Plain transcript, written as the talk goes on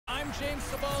James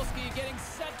Cebulski getting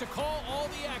set to call all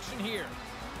the action here.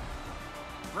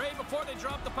 Ray, before they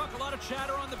drop the puck, a lot of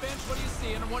chatter on the bench. What are you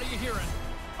seeing and what are you hearing?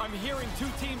 I'm hearing two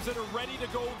teams that are ready to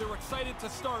go. They're excited to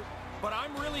start, but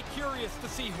I'm really curious to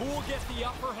see who will get the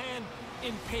upper hand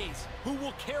in pace, who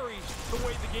will carry the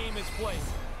way the game is played.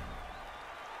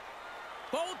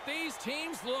 Both these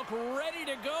teams look ready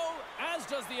to go, as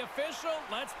does the official.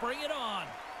 Let's bring it on.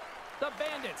 The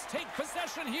Bandits take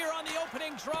possession here on the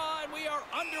opening draw, and we are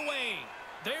underway.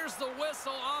 There's the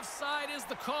whistle. Offside is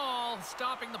the call,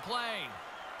 stopping the play.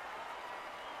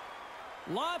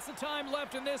 Lots of time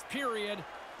left in this period.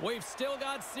 We've still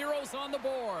got zeros on the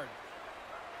board.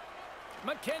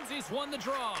 McKenzie's won the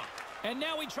draw. And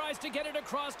now he tries to get it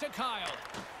across to Kyle.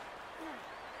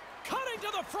 Cutting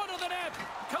to the front of the net.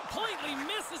 Completely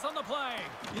misses on the play.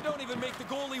 You don't even make the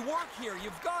goalie work here.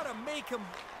 You've got to make him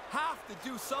have to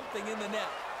do something in the net.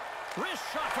 Wrist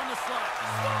shot from the slot.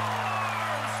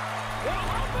 Scores! Well,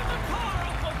 up in the car,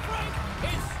 Uncle Frank.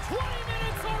 It's 20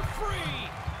 minutes or free.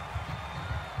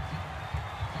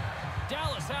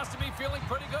 Dallas has to be feeling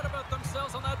pretty good about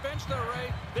themselves on that bench there,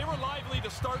 Ray. They were lively to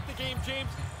start the game,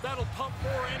 James. That'll pump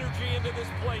more energy into this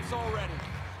place already.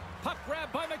 Puck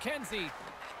grab by McKenzie.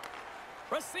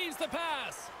 Receives the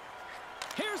pass.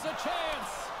 Here's a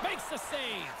chance. Makes the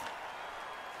save.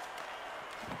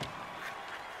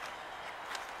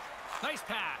 Nice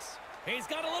pass. He's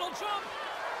got a little jump.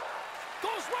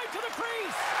 Goes right to the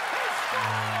crease. He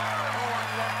scores! Oh, I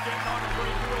love getting on a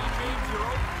breakaway, James. You're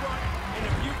out front. And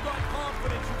if you've got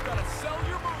confidence, you've got to sell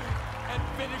your move and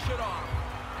finish it off.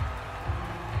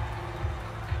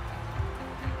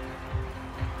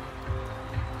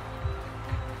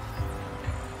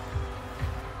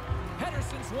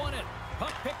 Henderson's won it.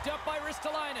 Puck picked up by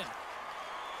Ristolainen.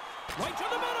 Right to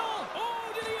the middle. Oh,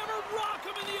 did he ever rock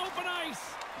him in the open ice?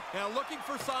 Now, looking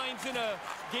for signs in a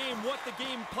game what the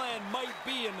game plan might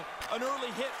be, and an early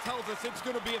hit tells us it's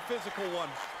going to be a physical one.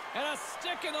 And a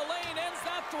stick in the lane ends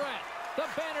that threat. The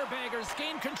Bannerbaggers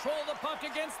gain control of the puck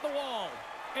against the wall.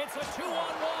 It's a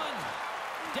 2-on-1.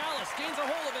 Dallas gains a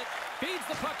hold of it, feeds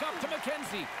the puck up to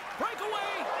McKenzie.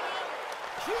 Breakaway!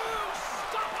 Huge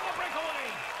stop on the breakaway!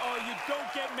 Oh, you don't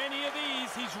get many of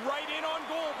these. He's right in on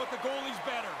goal, but the goalie's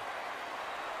better.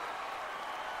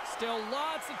 Still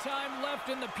lots of time left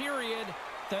in the period.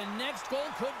 The next goal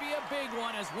could be a big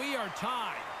one as we are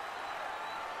tied.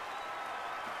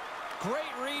 Great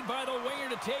read by the winger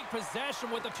to take possession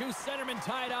with the two centermen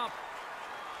tied up.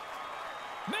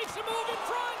 Makes a move in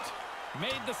front.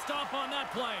 Made the stop on that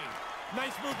play.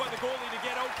 Nice move by the goalie to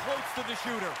get out close to the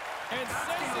shooter. And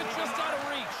sends it just out of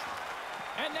reach.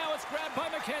 And now it's grabbed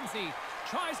by McKenzie.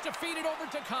 Tries to feed it over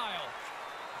to Kyle.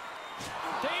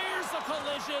 There's a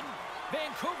collision.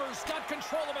 Vancouver's got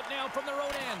control of it now from their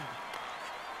own end.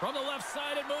 From the left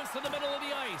side, it moves to the middle of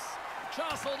the ice.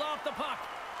 Jostled off the puck.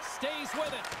 Stays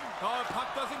with it. Oh,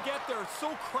 puck doesn't get there.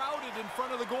 So crowded in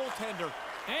front of the goaltender.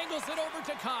 Angles it over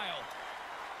to Kyle.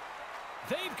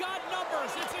 They've got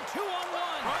numbers. It's a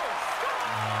 2-on-1. Oh.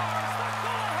 Scores! The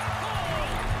go-ahead goal!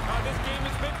 This game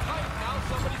has been tight. Now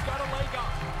somebody's got a leg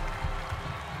up.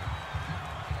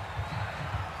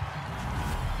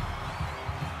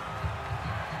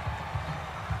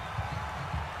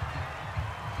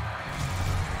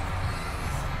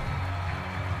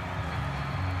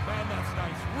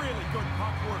 Really good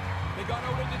puck work. They got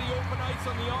out into the open ice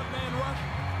on the odd man rush,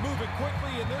 moving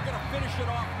quickly, and they're going to finish it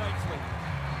off nicely.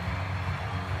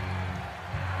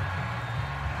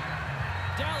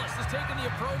 Dallas has taken the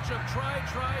approach of try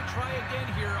again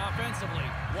here offensively.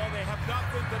 Well, they have not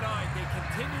been denied. They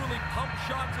continually pump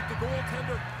shots at the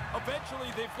goaltender.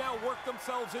 Eventually, they've now worked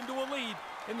themselves into a lead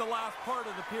in the last part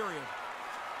of the period.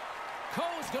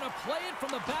 Coe's going to play it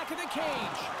from the back of the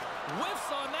cage. Whiffs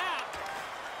on that.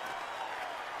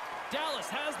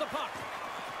 Dallas has the puck.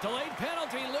 Delayed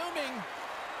penalty looming.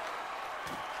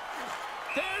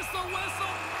 There's the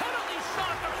whistle. Penalty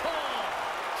shot to call.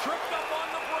 Tripped up on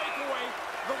the breakaway.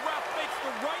 The ref makes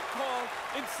the right call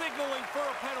in signaling for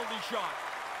a penalty shot.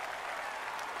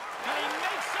 And he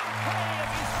makes a play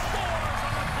as he scores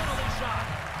on the penalty shot.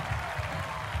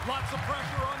 Lots of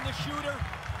pressure on the shooter.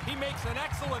 He makes an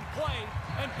excellent play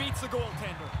and beats the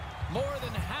goaltender. More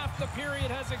than half the period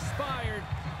has expired.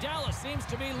 Dallas seems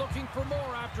to be looking for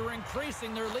more after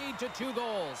increasing their lead to 2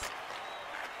 goals.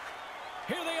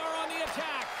 Here they are on the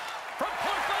attack. From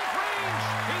point-blank range,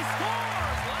 he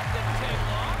scores! Well, that didn't take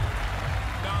long.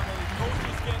 Now the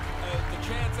coaches get the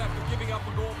chance after giving up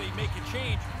a goal, they make a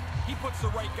change. He puts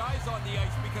the right guys on the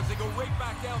ice because they go right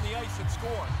back down the ice and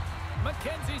score.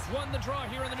 McKenzie's won the draw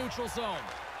here in the neutral zone.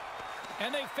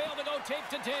 And they fail to go tape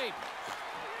to tape.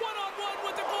 One-on-one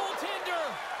with the goaltender.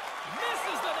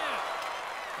 Misses the net.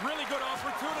 Really good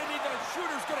opportunity. The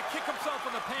shooter's going to kick himself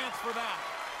in the pants for that.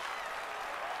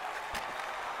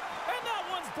 And that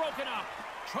one's broken up.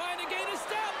 Trying to gain a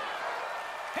step.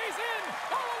 He's in,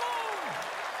 all alone.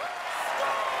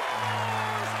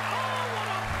 Scores! Oh, what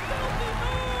a filthy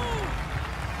move!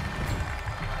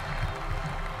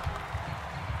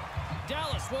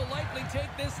 Dallas will likely take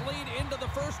this lead into the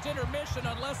first intermission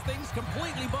unless things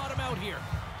completely bottom out here.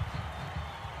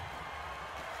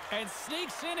 And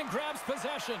sneaks in and grabs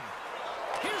possession.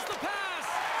 Here's the pass.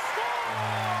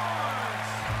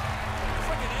 Scores! It's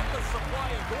like an endless supply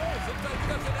of goals. It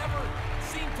doesn't ever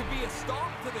seem to be a stop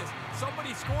to this.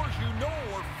 Somebody scores, you know,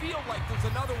 or feel like there's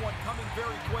another one coming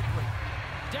very quickly.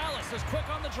 Dallas is quick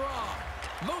on the draw.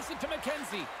 Moves it to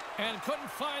McKenzie. And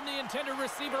couldn't find the intended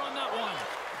receiver on that one.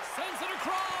 Sends it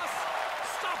across.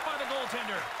 Stopped by the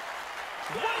goaltender.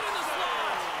 Right in the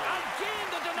slot. Again,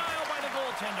 the denial by the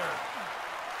goaltender.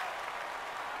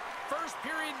 First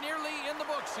period nearly in the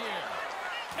books here.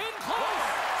 In close.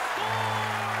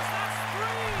 Scores! That's 3!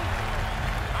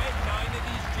 I had 9 of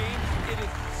these, James. It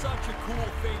is such a cool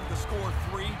thing to score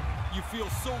 3. You feel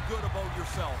so good about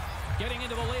yourself. Getting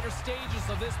into the later stages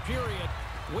of this period,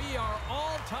 we are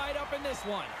all tied up in this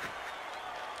one.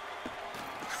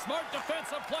 Smart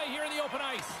defensive play here in the open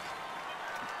ice.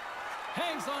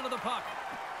 Hangs onto the puck.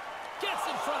 Gets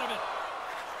in front of it.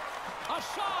 A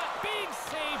shot being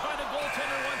saved by the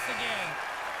goaltender once again.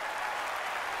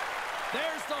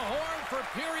 There's the horn for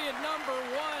period number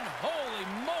 1. Holy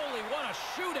moly, what a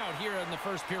shootout here in the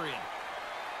first period.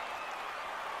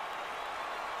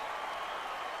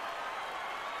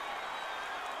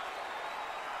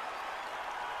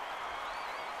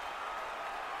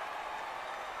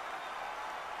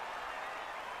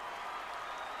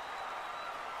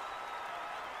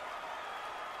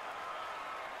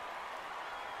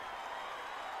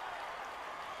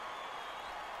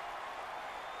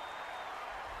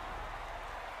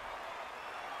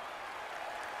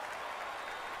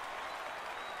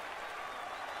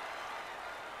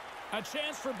 A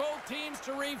chance for both teams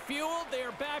to refuel. They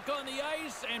are back on the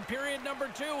ice, and period number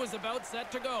 2 is about set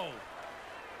to go.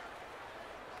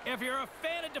 If you're a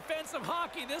fan of defensive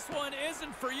hockey, this one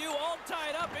isn't for you. All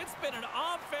tied up. It's been an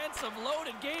offensive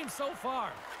loaded game so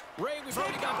far. Ray, we've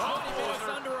already got 20 minutes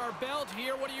under our belt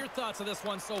here. What are your thoughts of this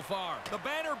one so far? The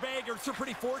Banner Baggers are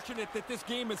pretty fortunate that this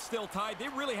game is still tied. They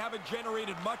really haven't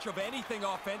generated much of anything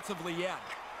offensively yet.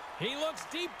 He looks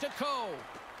deep to Coe.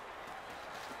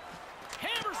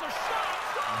 Hammers a shot.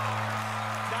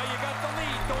 Now you got the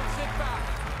lead. Don't sit back.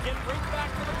 Get right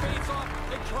back to the face-off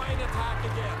and try and attack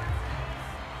again.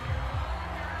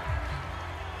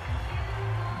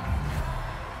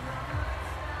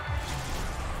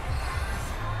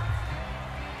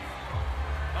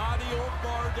 The old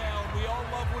bar down. We all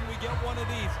love when we get one of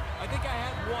these. I think I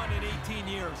had one in 18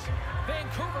 years.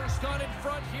 Vancouver's got in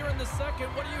front here in the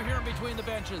second. What are you hearing between the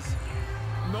benches?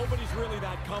 Nobody's really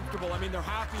that comfortable. I mean, they're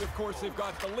happy, of course, they've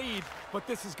got the lead, but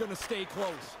this is going to stay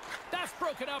close. That's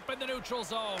broken up in the neutral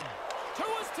zone. To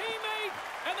his teammate,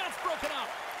 and that's broken up.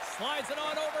 Slides it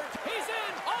on over. He's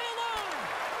in, all alone.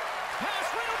 Pass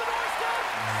right on the doorstep.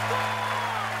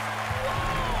 Scores!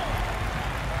 Whoa!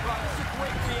 Well, this is a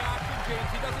great reaction,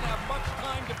 James. He doesn't have much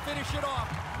time to finish it off.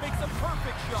 Makes a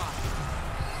perfect shot.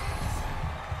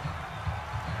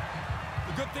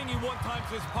 The good thing he one-times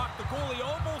his puck. The goalie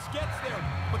almost gets there,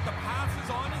 but the pass is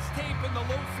on his tape in the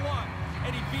low slot,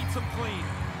 and he beats him clean.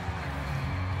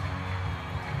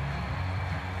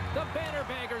 The Banner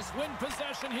Baggers win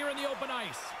possession here in the open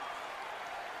ice.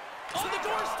 On the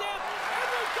doorstep, and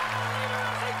we've got a leader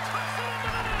as he tucks it into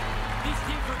the net. These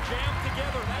teams are jammed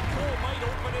together. That goal might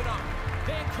open it up.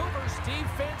 Vancouver's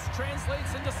defense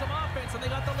translates into some offense, and they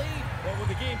got the lead. Well, when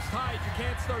the game's tied, you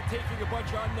can't start taking a bunch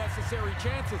of unnecessary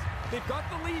chances. They've got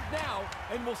the lead now,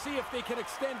 and we'll see if they can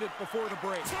extend it before the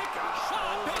break.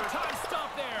 Shot, big time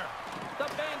stop there. The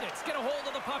Bandits get a hold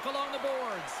of the puck along the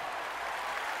boards.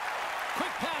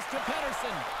 Quick pass to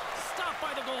Pettersson. Stopped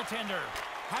by the goaltender.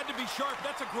 Had to be sharp.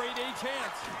 That's a great A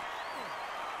chance.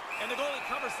 And the goalie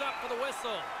covers up for the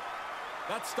whistle.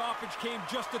 That stoppage came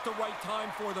just at the right time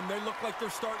for them. They look like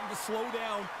they're starting to slow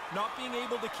down, not being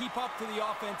able to keep up to the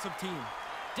offensive team.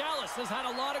 Dallas has had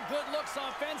a lot of good looks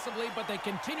offensively, but they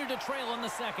continue to trail in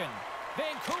the second.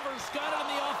 Vancouver's got it in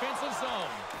the offensive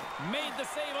zone. Made the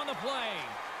save on the play.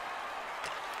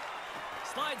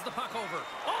 Slides the puck over.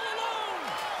 All alone!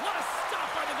 What a stop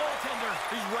by the goaltender.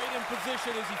 He's right in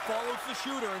position as he follows the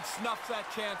shooter and snuffs that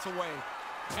chance away.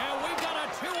 And we've got a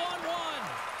 2-on-1.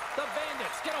 The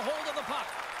Bandits get a hold of the puck.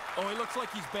 Oh, he looks like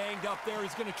he's banged up there.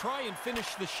 He's going to try and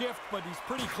finish the shift, but he's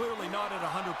pretty clearly not at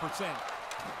 100%.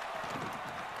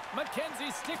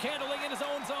 McKenzie stick handling in his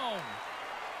own zone.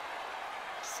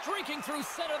 Streaking through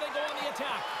center, they go on the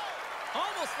attack.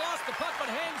 Almost lost the puck,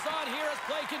 but hangs on here as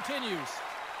play continues.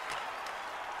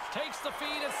 Takes the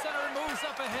feed at center and moves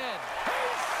up ahead. He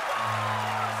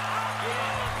scores!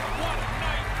 Yeah, what a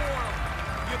night for him.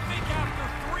 You think after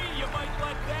 3 you might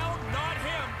let down? Not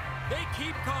him. They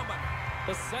keep coming.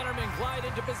 The centermen glide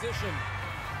into position.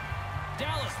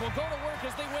 Dallas will go to work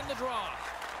as they win the draw.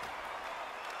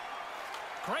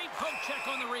 Great poke check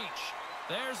on the reach.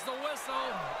 There's the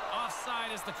whistle.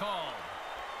 Offside is the call.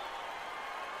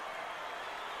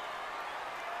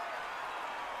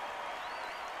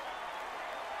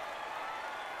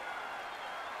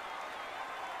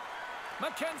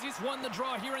 Mackenzie's won the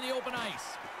draw here in the open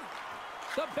ice.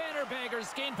 The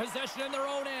Bannerbaggers gain possession in their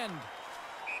own end.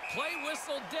 Play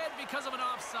whistle dead because of an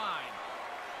offside.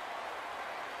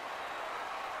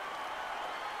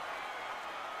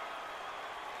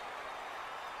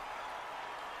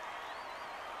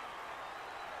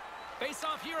 Face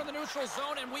off here in the neutral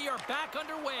zone, and we are back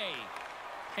underway.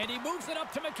 And he moves it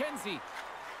up to McKenzie.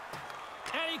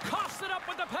 And he coughs it up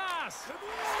with the pass. Scores!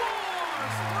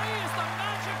 3 is the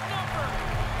magic number.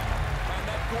 And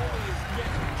that goalie is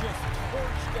getting just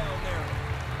torched down there.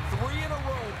 3 in a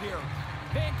row here.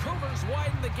 Vancouver's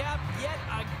widened the gap yet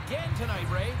again tonight,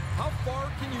 Ray. How far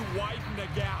can you widen a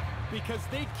gap? Because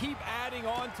they keep adding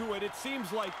on to it. It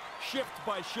seems like shift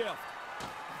by shift.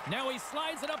 Now he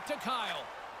slides it up to Kyle.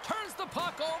 Turns the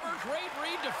puck over. Great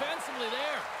read defensively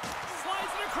there.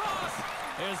 Slides it across.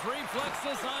 His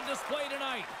reflexes on display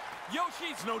tonight.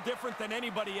 Yoshi's no different than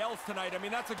anybody else tonight. I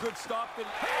mean, that's a good stop. He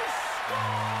scores!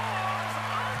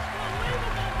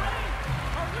 Unbelievable, Ray!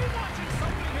 Are we watching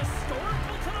something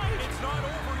historical tonight? It's not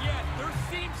over yet. There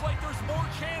seems like there's more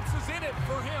chances in it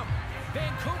for him.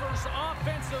 Vancouver's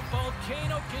offensive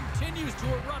volcano continues to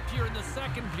erupt here in the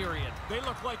second period. They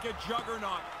look like a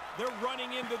juggernaut. They're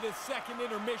running into this second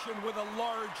intermission with a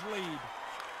large lead.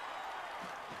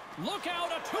 Look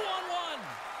out, a 2-on-1.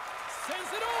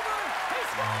 Sends it over. He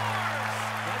scores!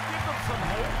 That gives them some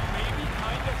hope, maybe,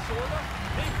 kind of, sort of.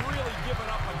 They've really given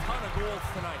up a ton of goals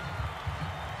tonight.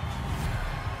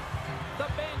 The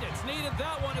Bandits needed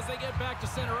that one as they get back to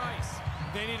center ice.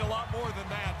 They need a lot more than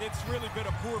that. It's really been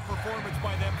a poor performance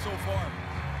by them so far.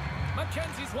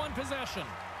 Mackenzie's won possession.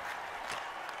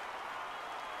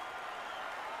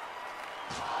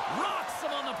 Rocks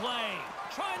him on the play.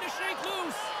 Trying to shake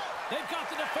loose. They've got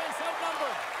the defense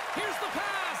outnumbered. Here's the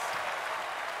pass.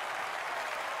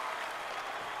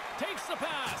 Takes the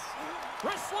pass.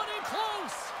 Wrestling in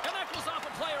close. And that goes off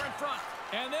a player in front.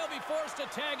 And they'll be forced to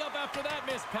tag up after that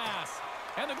missed pass.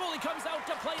 And the goalie comes out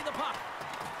to play the puck.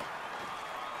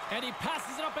 And he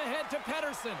passes it up ahead to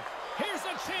Pettersson. Here's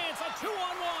a chance, a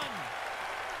 2-on-1.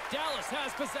 Dallas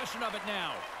has possession of it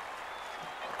now.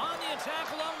 On the attack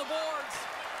along the boards.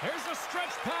 Here's a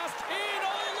stretch pass in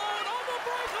all alone on the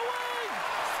breakaway.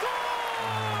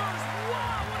 Scores!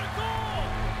 Wow, what a goal!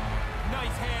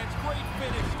 Nice hands, great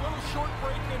finish. Little short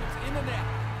break and it's in the net.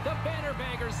 The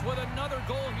Bannerbaggers with another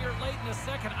goal here late in the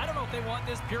second. I don't know if they want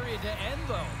this period to end,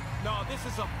 though. No, this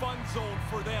is a fun zone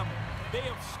for them. They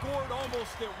have scored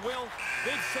almost at will.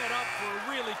 They've set up for a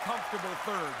really comfortable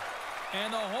third.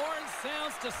 And the horn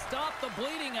sounds to stop the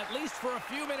bleeding, at least for a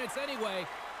few minutes anyway.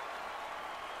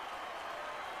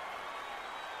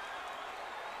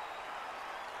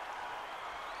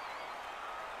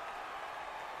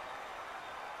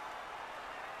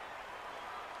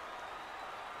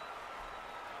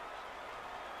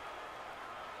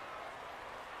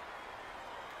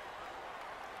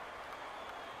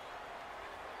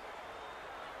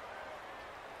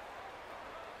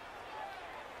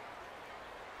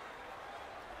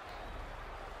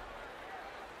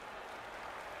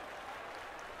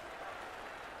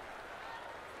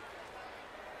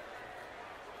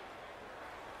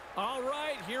 All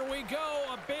right, here we go.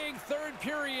 A big third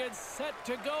period set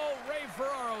to go. Ray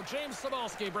Ferraro, James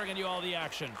Cebulski bringing you all the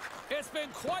action. It's been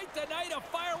quite the night of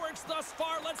fireworks thus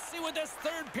far. Let's see what this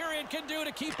third period can do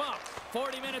to keep up.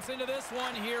 40 minutes into this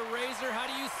one here, Razor, how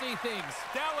do you see things?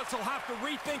 Dallas will have to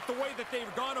rethink the way that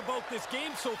they've gone about this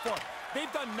game so far.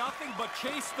 They've done nothing but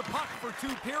chase the puck for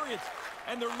 2 periods,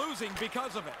 and they're losing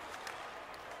because of it.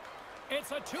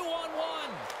 It's a 2-on-1.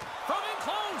 From in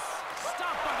close.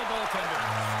 Stopped by the goaltender.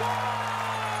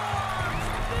 Scores!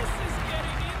 This is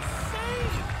getting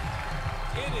insane.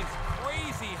 It is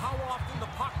crazy how often the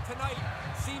puck tonight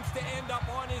seems to end up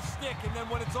on his stick, and then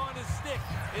when it's on his stick,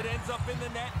 it ends up in the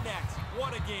net next.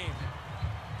 What a game.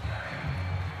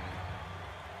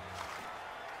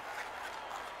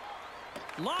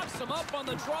 Locks them up on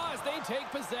the draw as they take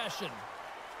possession.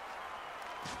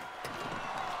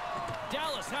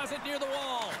 Dallas has it near the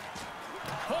wall.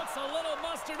 Puts a little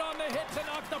mustard on the hit to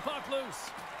knock the puck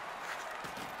loose.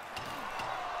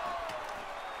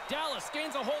 Dallas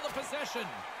gains a hold of possession.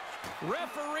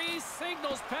 Referee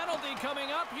signals penalty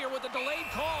coming up here with a delayed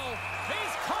call.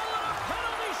 He's calling a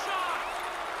penalty shot.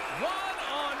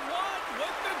 One-on-one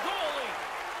with the goalie.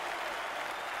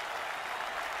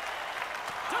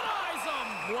 Denies him.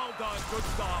 Well done. Good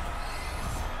stop.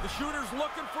 The shooter's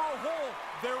looking for a hole.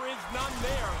 There is none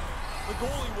there. The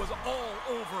goalie was all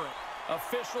over it.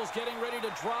 Officials getting ready to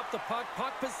drop the puck.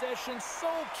 Puck possession so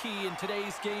key in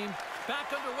today's game. Back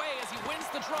underway as he wins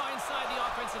the draw inside the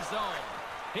offensive zone.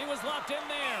 He was locked in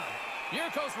there.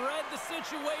 Yurko's read the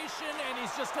situation, and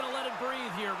he's just going to let it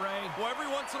breathe here, Ray. Well, every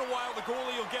once in a while, the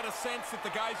goalie will get a sense that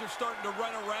the guys are starting to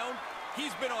run around.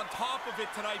 He's been on top of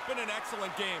it tonight. Been an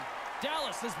excellent game.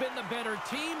 Dallas has been the better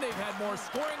team. They've had more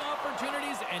scoring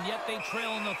opportunities, and yet they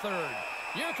trail in the third.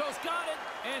 Yurko's got it,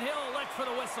 and he'll elect for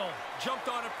the whistle.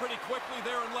 Jumped on it pretty quickly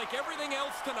there, and like everything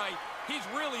else tonight, he's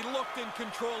really looked in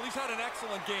control. He's had an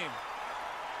excellent game.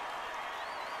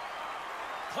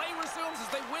 Play resumes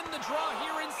as they win the draw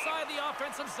here inside the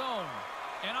offensive zone.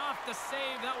 And off the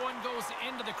save, that one goes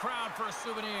into the crowd for a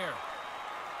souvenir.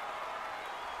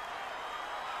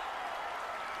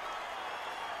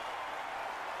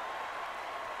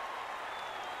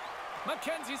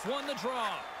 McKenzie's won the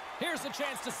draw. Here's a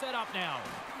chance to set up now.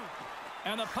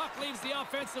 And the puck leaves the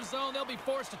offensive zone. They'll be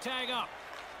forced to tag up.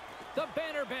 The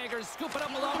Bannerbaggers scoop it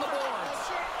up along the boards.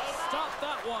 Stop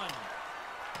that one.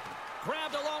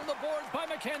 Grabbed along the boards by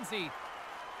McKenzie.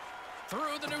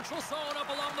 Through the neutral zone, up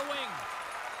along the wing.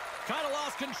 Kind of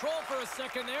lost control for a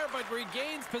second there, but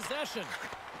regains possession.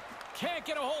 Can't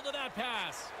get a hold of that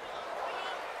pass.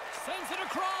 Sends it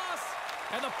across.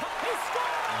 And the puck, he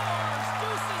scores!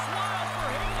 Deuce is wild for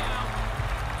him now.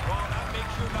 Well, that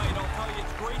makes your night. I'll tell you,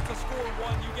 it's great to score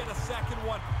one. You get a second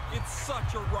one. It's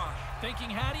such a rush. Thinking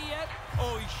Hattie yet?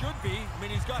 Oh, he should be. I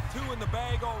mean, he's got two in the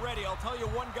bag already. I'll tell you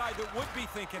one guy that would be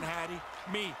thinking Hattie.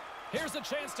 Me. Here's a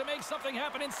chance to make something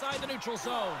happen inside the neutral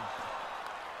zone.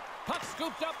 Puck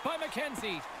scooped up by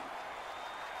McKenzie.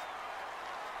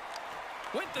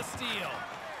 With the steal.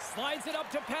 Slides it up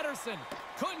to Pettersson.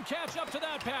 Couldn't catch up to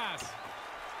that pass.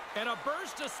 And a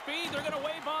burst of speed. They're going to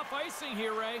wave off icing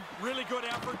here, Ray. Really good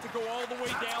effort to go all the way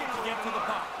down to get to the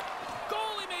puck.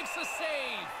 Goalie makes the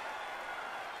save.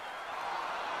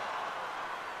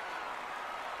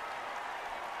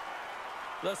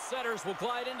 The setters will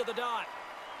glide into the dot.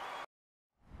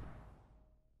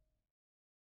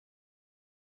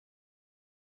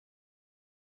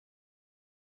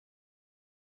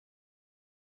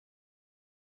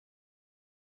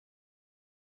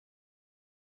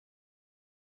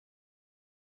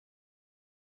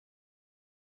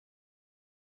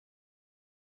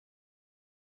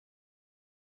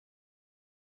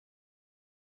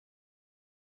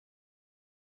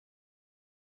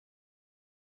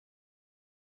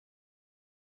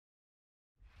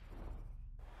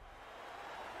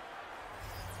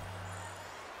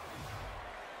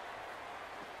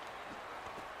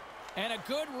 And a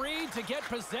good read to get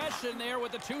possession there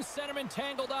with the two centermen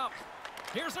tangled up.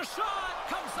 Here's a shot.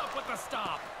 Comes up with the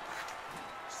stop.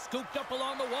 Scooped up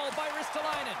along the wall by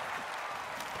Ristolainen.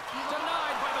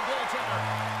 Denied by the goaltender.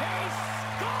 He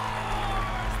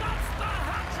scores! That's the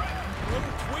hat-trick!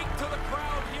 Little tweak to the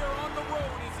crowd here on the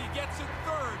road as he gets it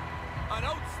third. An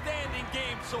outstanding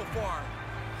game so far.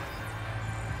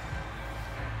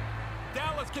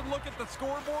 Dallas can look at the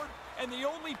scoreboard, and the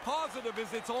only positive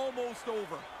is it's almost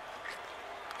over.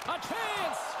 A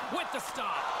chance with the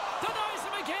stop. Denies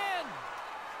him again.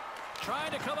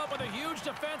 Trying to come up with a huge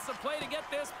defensive play to get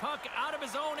this puck out of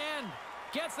his own end.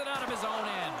 Gets it out of his own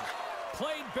end.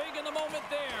 Played big in the moment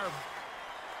there.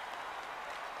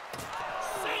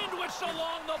 Sandwiched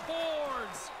along the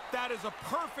boards. That is a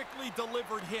perfectly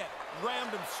delivered hit. Rammed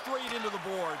him straight into the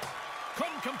boards.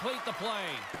 Couldn't complete the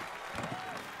play.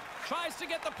 Tries to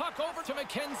get the puck over to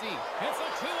McKenzie. It's a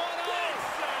 2-on-0.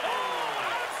 Oh,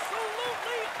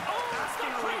 absolutely owns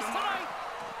the crease tonight.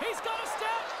 He's got a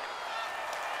step.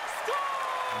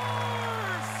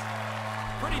 Scores!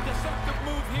 Pretty deceptive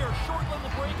move here. Short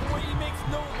little breakaway. He makes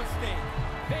no mistake.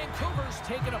 Vancouver's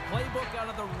taken a playbook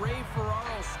out of the Ray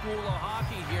Ferraro School of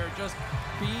Hockey here. Just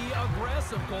be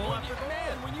aggressive, goal after goal.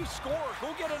 Man, when you score,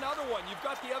 go get another one. You've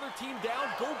got the other team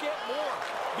down. Go get more.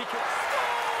 Because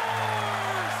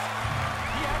Scores!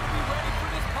 He had to be ready for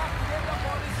this puck to end up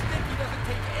on his stick. He doesn't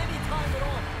take any time at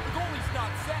all. The goalie's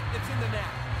not set. It's in the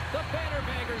net. The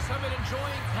Bannerbaggers have been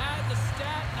enjoying the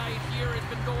stat night here. It's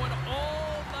been going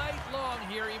all night long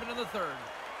here, even in the third.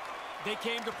 They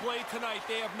came to play tonight.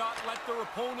 They have not let their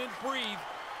opponent breathe.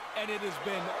 and it has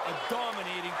been a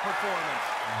dominating performance.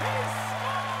 He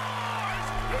scores!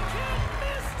 He can't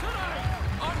miss tonight!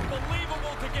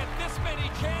 Unbelievable to get this many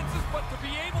chances, but to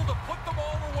be able to put them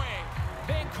all away.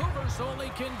 Vancouver's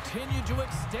only continued to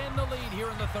extend the lead here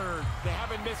in the third. They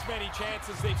haven't missed many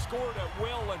chances. They've scored at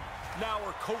will and now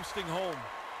are coasting home.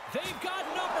 They've got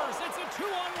numbers. It's a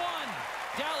 2-on-1.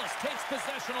 Dallas takes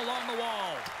possession along the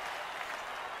wall.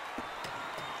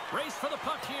 Race for the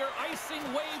puck here. Icing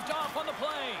waved off on the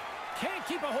play. Can't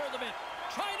keep a hold of it.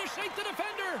 Trying to shake the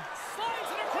defender. Slides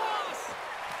it across.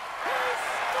 He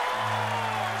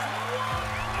scores!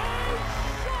 What a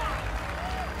shot!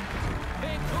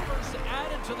 Vancouver's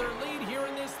added to their lead here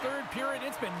in this third period.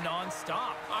 It's been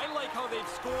non-stop. I like how they've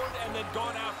scored and then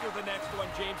gone after the next one,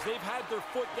 James. They've had their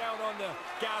foot down on the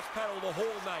gas pedal the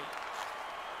whole night.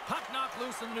 Puck knocked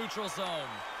loose in the neutral zone.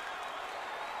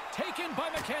 Taken by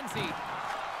McKenzie.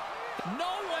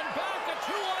 No one back, a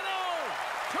 2-on-0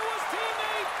 to his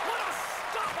teammate. What a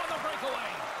stop on the breakaway.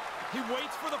 He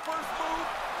waits for the first move,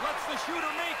 lets the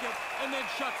shooter make it, and then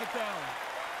shuts it down.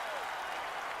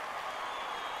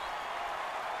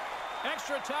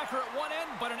 Extra attacker at one end,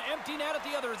 but an empty net at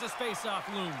the other as this face-off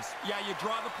looms. Yeah, you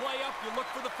draw the play up, you look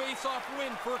for the face-off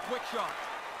win for a quick shot.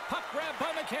 Puck grab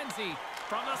by McKenzie.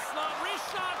 From the slot, wrist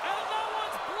shot, and that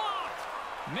one's blocked.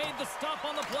 Made the stop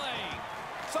on the play.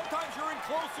 Sometimes you're in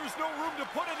close, there's no room to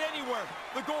put it anywhere.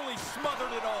 The goalie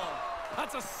smothered it all.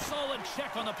 That's a solid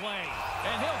check on the play.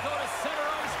 And he'll go to center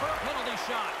ice for a penalty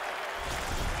shot.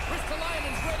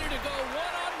 Ristolainen's ready to go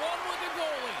one-on-one with the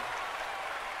goalie.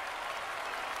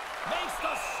 Makes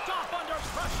the stop under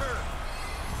pressure.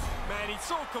 Man, he's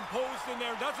so composed in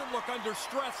there, doesn't look under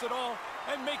stress at all,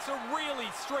 and makes a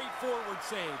really straightforward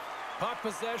save. Puck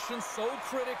possession so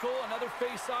critical. Another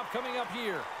face-off coming up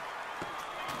here.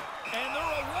 And they're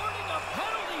awarding a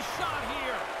penalty shot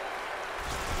here.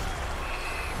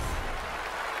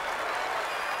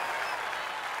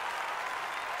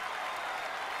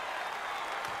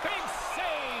 Big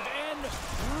save and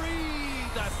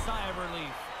breathe a sigh of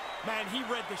relief. Man, he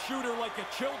read the shooter like a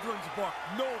children's book.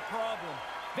 No problem.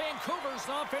 Vancouver's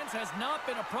offense has not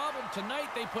been a problem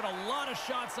tonight. They put a lot of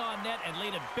shots on net and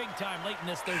laid it big time late in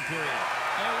this third period.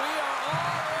 And we are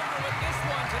all over with this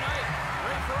one tonight.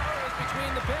 Ray Ferraro is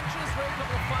between the benches. Ray, a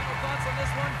couple of final thoughts on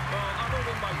this one? Well, other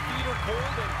than my feet are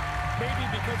cold and maybe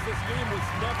because this game was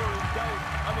never in doubt,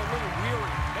 I'm a little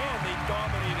weary. Man, they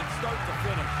dominated start to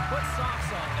finish. Put socks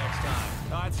on next time.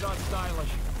 It's not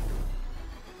stylish.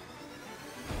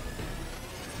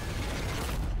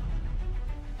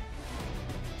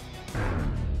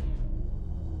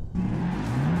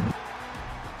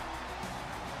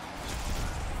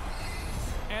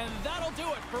 And that'll do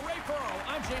it for Ray Ferraro.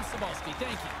 I'm James Cybulski.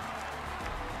 Thank you.